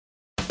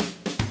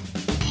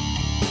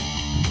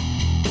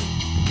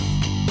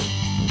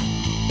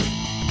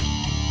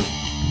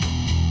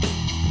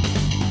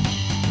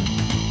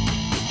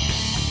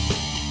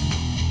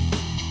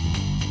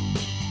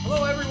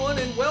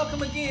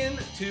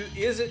to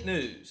Is It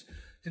News?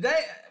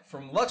 Today,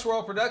 from Lux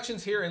World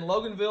Productions here in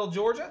Loganville,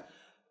 Georgia,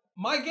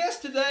 my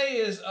guest today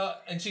is,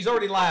 and she's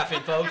already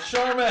laughing, folks,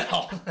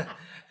 Charmelle.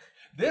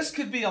 This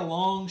could be a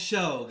long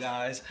show,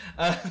 guys.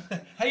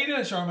 How you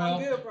doing, Charmelle?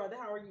 I'm good, brother.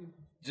 How are you?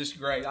 Just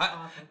great.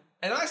 Awesome.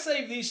 And I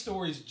saved these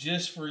stories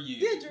just for you.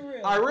 Did you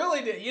really? I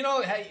really did. You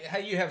know how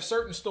you have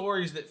certain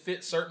stories that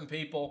fit certain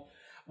people?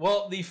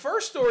 Well, the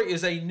first story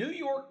is a New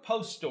York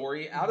Post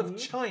story out of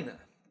China.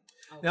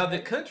 Okay. Now, the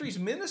country's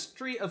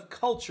Ministry of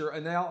Culture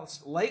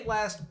announced late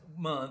last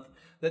month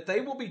that they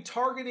will be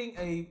targeting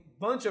a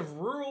bunch of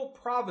rural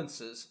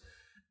provinces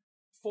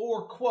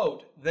for,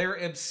 quote, their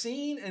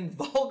obscene and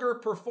vulgar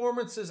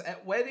performances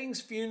at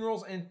weddings,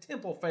 funerals, and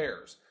temple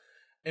fairs.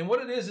 And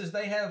what it is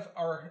they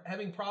are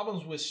having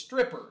problems with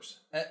strippers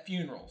at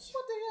funerals.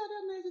 What the hell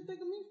that made you think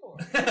of me for?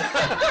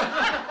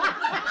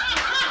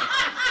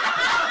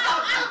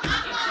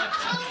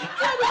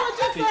 Tell me what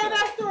you say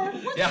that story.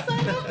 What you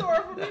say that story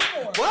for me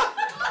for? What?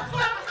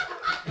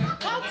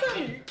 I'll tell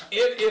you.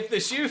 If the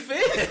shoe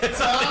fits.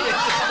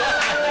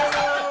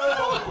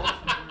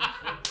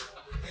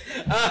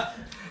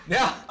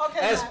 Now,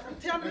 okay,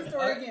 tell me the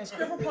story again.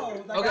 Stripper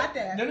pose. I got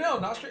that. No,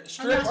 not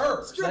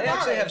strippers. They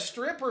actually have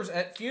strippers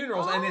at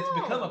funerals, and it's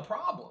become a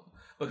problem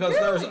because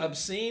there's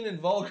obscene and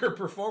vulgar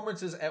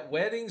performances at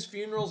weddings,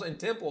 funerals, and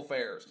temple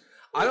fairs.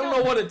 I don't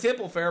know what a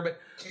temple fair, but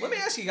let me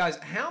ask you guys: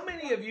 how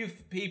many of you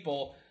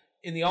people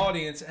in the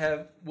audience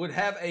would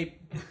have a?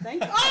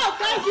 Thank you. Oh,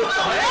 thank you for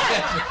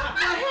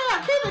that.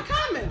 Keep it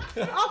coming.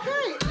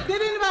 Okay.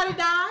 Did anybody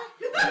die?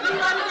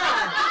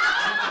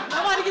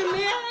 Nobody get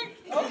married?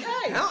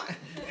 Okay.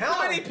 How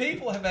many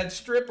people have had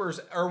strippers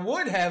or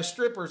would have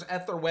strippers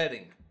at their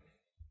wedding?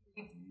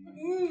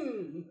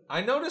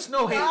 I noticed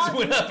no hands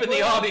went up in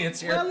the audience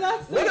here.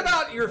 What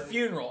about your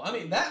funeral? I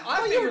mean,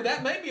 I figured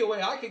that may be a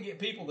way I could get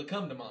people to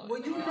come to mine.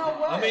 Well, you know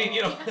what? I mean,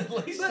 at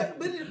least.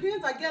 But it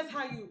depends, I guess,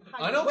 how you.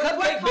 I know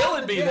Cupcake Bill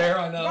would be there.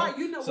 I know. Right.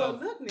 You know. Well,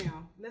 look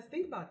now. Let's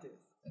think about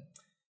this.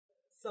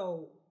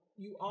 So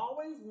you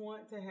always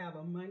want to have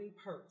a money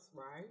purse,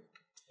 right?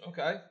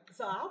 Okay.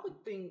 So I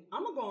would think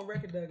I'm gonna go on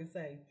record, Doug, and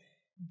say,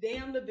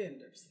 damn the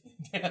vendors.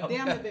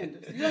 Damn the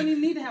vendors. You don't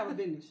even need to have a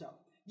vending show.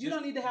 You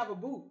don't need to have a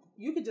booth.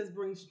 You could just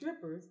bring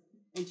strippers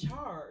and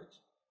charge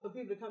for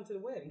people to come to the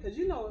wedding. Because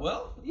you know,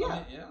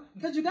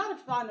 because you got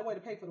to find a way to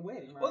pay for the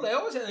wedding, right? Well,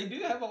 they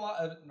do have a lot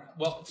of,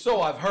 well,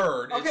 so I've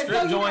heard. Okay,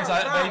 strip joints, so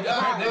I've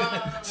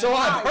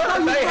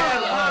heard they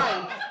have.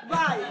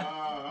 Right.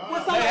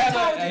 Well,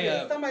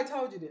 somebody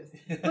told you this.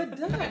 But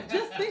Doug,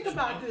 just think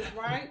about this,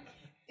 right?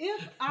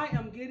 If I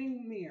am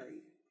getting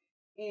married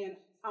and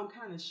I'm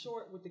kind of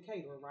short with the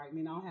caterer, right? I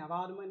mean, I don't have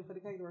all the money for the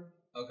caterer.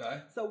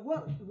 Okay. So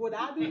what would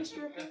I be a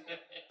stripper?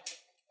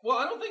 Well,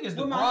 I don't think as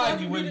the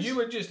bride you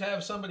would just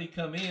have somebody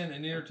come in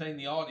and entertain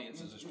the audience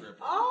as a stripper.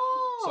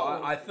 Oh. So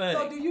I think.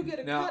 So do you get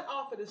a cut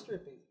off of the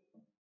stripping?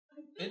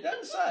 It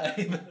doesn't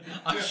say. But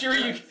I'm sure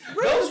you.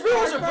 Those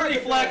rules are pretty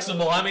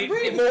flexible. I mean,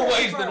 in more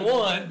ways than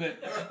one,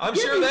 but I'm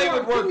sure they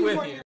would work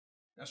with you.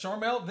 Now,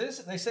 Charmelle,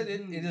 they said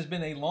it has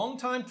been a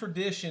long-time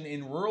tradition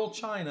in rural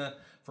China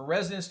for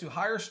residents to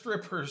hire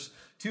strippers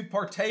to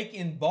partake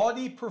in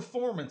bawdy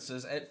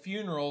performances at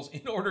funerals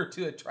in order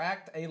to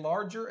attract a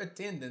larger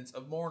attendance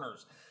of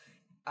mourners.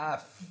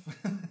 If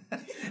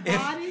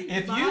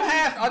you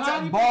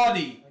have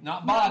bawdy,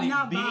 not body,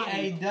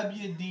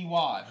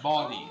 B-A-W-D-Y,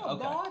 bawdy. Oh,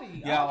 okay.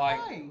 Bawdy. Yeah,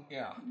 okay.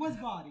 yeah. What's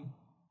bawdy?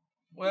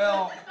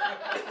 Well,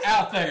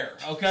 out there.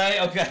 Okay.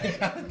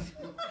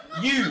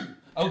 You.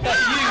 Okay,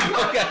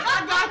 okay.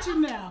 I got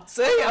you now.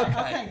 See, okay.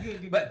 Okay,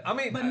 good. But I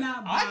mean,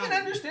 I can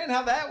understand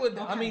how that would.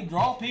 I mean,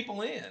 draw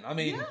people in. I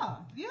mean,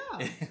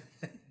 yeah.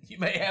 You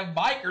may have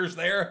bikers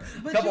there.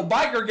 A couple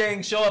biker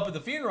gangs show up at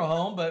the funeral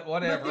home, but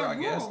whatever. But I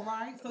guess.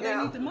 Right? So they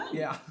need the money.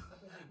 Yeah.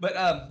 But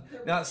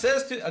now it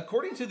says,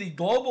 according to the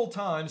Global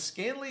Times,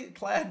 scantily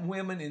clad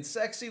women in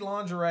sexy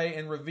lingerie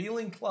and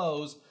revealing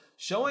clothes,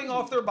 showing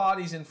off their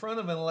bodies in front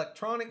of an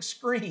electronic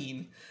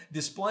screen,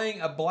 displaying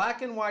a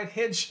black and white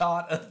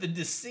headshot of the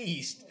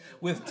deceased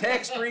with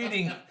text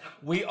reading,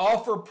 "We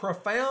offer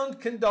profound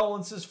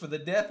condolences for the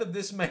death of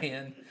this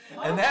man."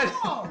 And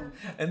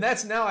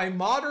that's now a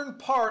modern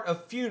part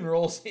of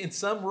funerals in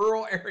some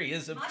rural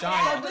areas of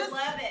China.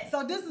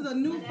 So this is a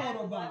new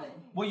photo bomb.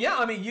 Well, yeah,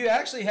 I mean, you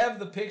actually have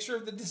the picture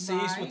of the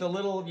deceased with a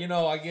little,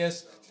 I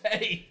guess,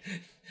 hey,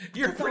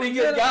 you're a pretty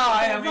good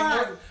guy. I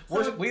mean,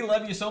 we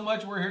love you so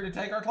much, we're here to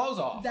take our clothes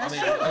off. That's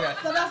true. Okay.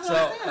 So that's what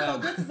I'm saying. So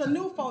this is a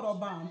new photo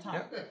bomb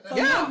type. So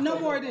no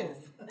more of this.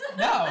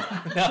 No.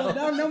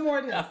 So no more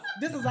of this.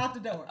 This is out the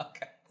door.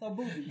 Okay. So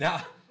boobies.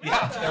 Now, there we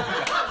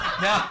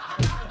go.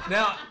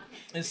 Now,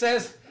 it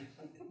says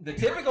the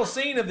typical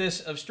scene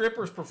of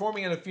strippers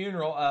performing at a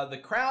funeral. The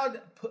crowd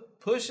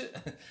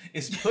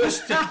is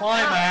pushed to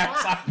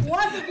climax.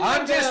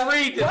 I'm just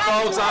reading it,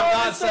 folks. I'm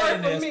not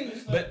saying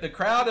this, but the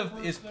crowd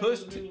is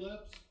pushed.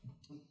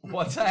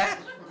 What's that?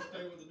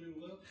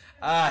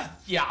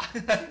 Yeah.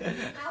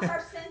 How's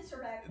our censor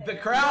back there? The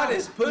crowd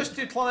is pushed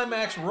to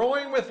climax,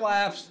 roaring with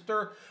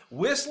laughter,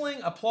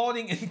 whistling,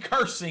 applauding, and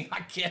cursing.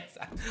 I guess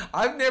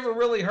I've never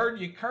really heard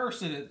you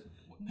curse at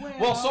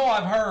Well, so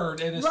I've heard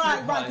at a strip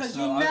right, place. because So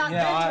you're not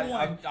yeah, into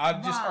one.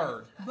 I've just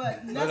heard.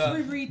 But let's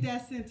reread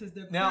that sentence.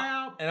 The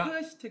crowd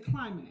pushed to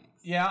climax.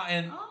 Yeah,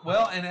 and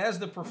and as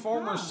the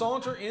performers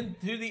saunter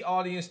into the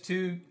audience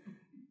to,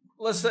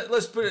 let's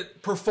put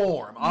it,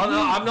 perform.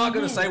 I'm not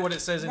going to say what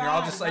it says in here.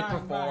 I'll just say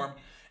perform.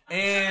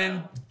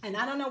 And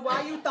I don't know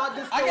why you thought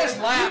this. I guess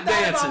lap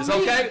dances.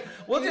 Okay,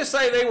 we'll just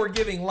say they were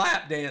giving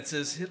lap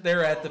dances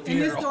there at the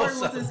funeral. And this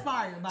story was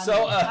inspired by me.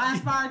 I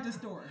inspired the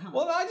story. Huh?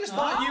 Well, I just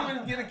thought you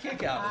would get a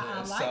kick out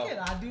of this. I like it.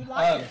 I do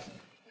like it.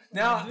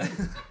 Now,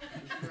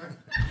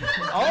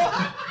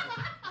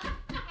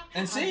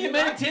 and see, you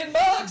made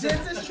 $10.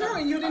 This is true,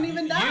 and you didn't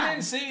even die. You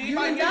didn't see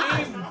anybody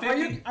getting even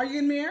 50. Are you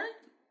getting married?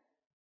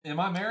 Am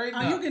I married?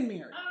 Are No. you getting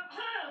married?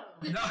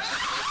 No.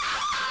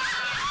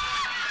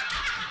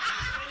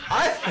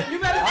 You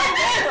better say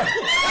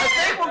this. I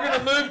think we're going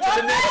to move to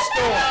the next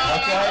story,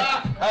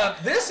 okay?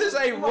 This is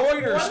a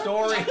Reuters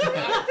story.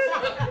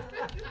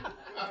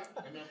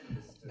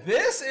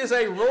 This is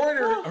a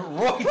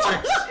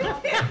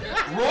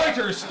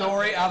Reuters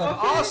story out of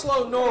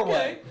Oslo,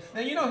 Norway.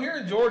 Now, here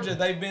in Georgia,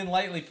 they've been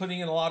lately putting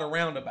in a lot of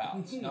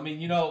roundabouts. I mean,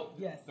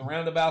 the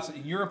roundabouts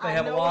in Europe, they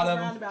have a lot of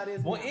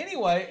them. Well,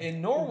 anyway,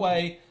 in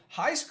Norway,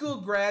 high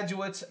school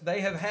graduates, they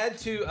have had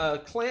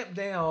to clamp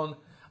down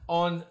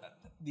on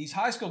these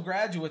high school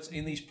graduates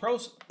in these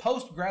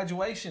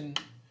post-graduation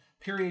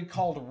period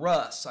called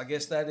Russ. I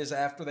guess that is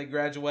after they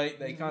graduate.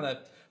 They kind of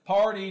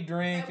party,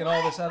 drink, and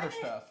all this other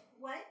stuff.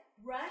 What?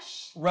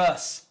 Rush?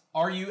 Russ.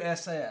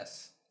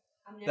 R-U-S-S.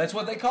 That's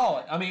what they call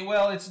it. I mean,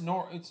 well, it's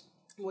Norway.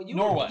 You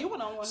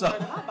went on one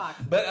box.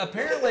 But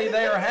apparently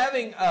they are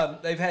having,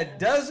 they've had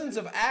dozens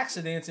of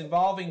accidents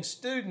involving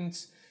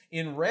students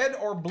in red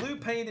or blue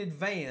painted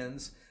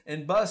vans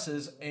and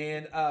buses,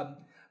 and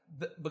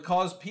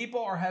because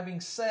people are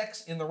having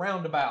sex in the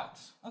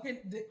roundabouts. Okay,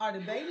 are the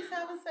babies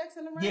having sex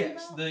in the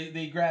roundabouts? Yes,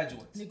 the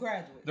graduates. The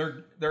graduates.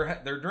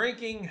 They're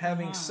drinking,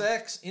 having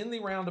sex in the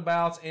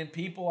roundabouts, and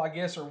people, I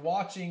guess, are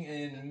watching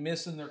and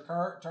missing their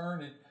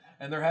turn,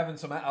 and they're having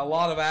a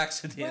lot of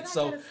accidents.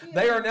 So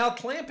they are now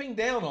clamping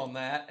down on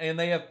that, and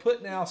they have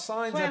put now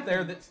signs up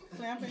there that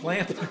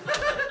clamping.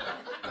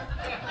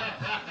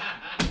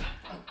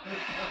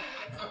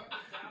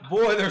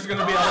 Boy, there's going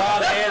to be a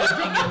lot of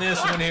editing in this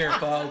one here,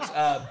 folks.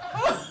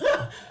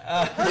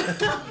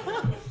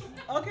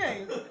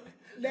 Okay,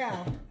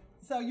 now,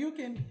 so you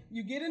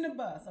get in a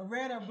bus, a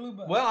red or blue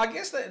bus. Well, I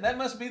guess that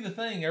must be the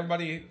thing.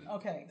 Everybody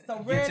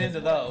so red gets into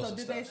those. So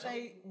did they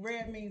say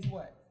red means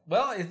what?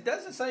 Well, it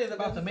doesn't say it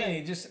about the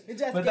meaning.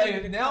 But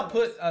they now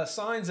put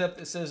signs up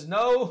that says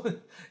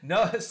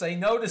say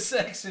no to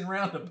sex in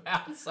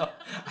roundabouts. So,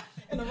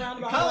 in a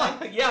roundabout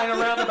way? Yeah, in a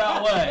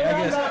roundabout way, I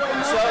guess.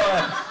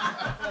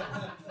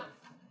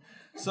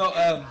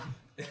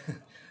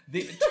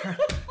 The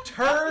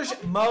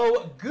Terje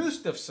Mo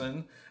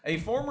Gustafsson, a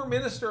former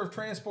minister of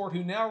transport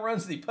who now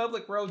runs the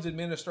Public Roads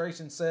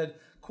Administration, said,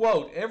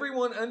 quote,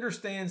 "Everyone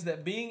understands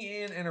that being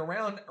in and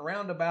around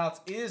roundabouts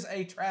is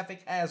a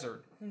traffic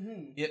hazard.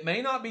 It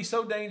may not be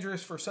so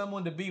dangerous for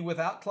someone to be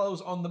without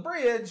clothes on the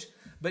bridge,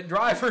 but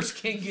drivers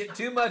can get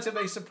too much of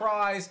a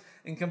surprise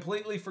and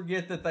completely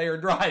forget that they are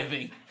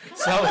driving."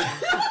 So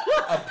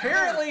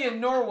apparently in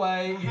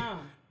Norway,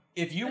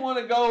 if you want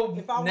to go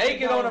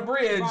naked on a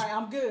bridge,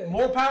 I'm good.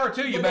 More power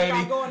to you,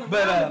 baby.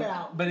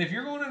 But if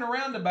you're going in a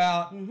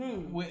roundabout,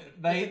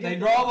 they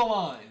draw the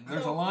line.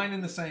 There's a line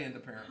in the sand,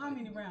 apparently. How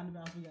many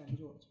roundabouts we got in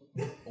Georgia?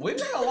 We've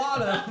got a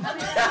lot of them.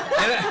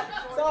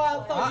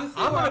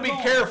 I'm going to be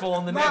careful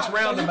on the next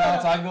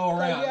roundabouts I go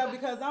around. Yeah,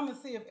 because I'm going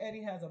to see if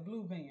Eddie has a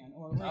blue van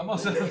or a red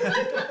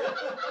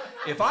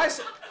van.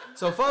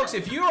 So, folks,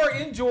 if you are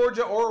in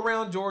Georgia or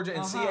around Georgia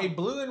and see a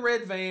blue and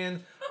red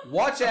van,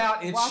 watch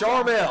out. It's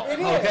Charmelle.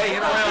 Okay, in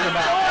a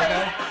roundabout.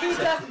 Okay? He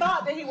just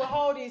thought that he would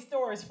hold these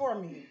stories for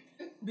me.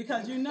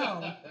 Because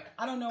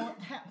I don't know.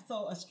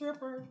 So a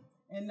stripper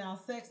and now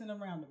sex in a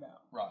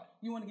roundabout. Right.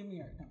 You want to get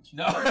married, don't you?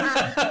 No.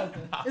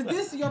 Is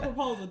this your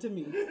proposal to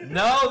me?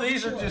 No,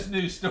 these are just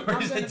news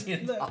stories at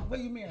 $10. Look, will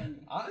you marry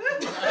me? I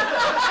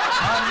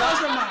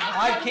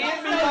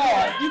can't be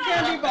bought. You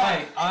can't be bought.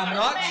 Hey, I'm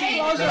not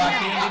cheap, but I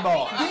can be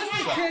bought. This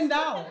is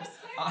 $10.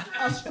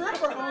 A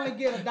stripper only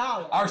get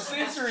 $1. Our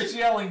censor is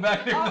yelling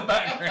back there in the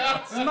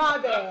background. My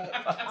bad.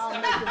 I'll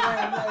make it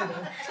rain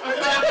later.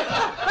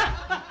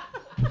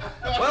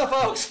 Well,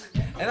 folks,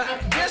 and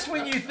just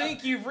when you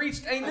think you've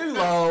reached a new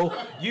low,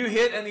 you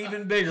hit an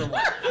even bigger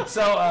one.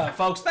 So,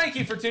 folks, thank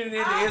you for tuning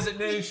in to Is It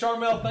News.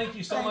 Charmelle, thank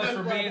you so much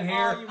for being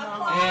here. And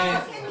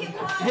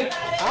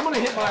I'm going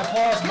to hit my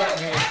applause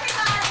button here.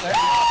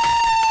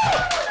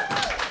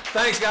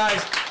 Thanks,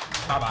 guys.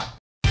 Bye-bye.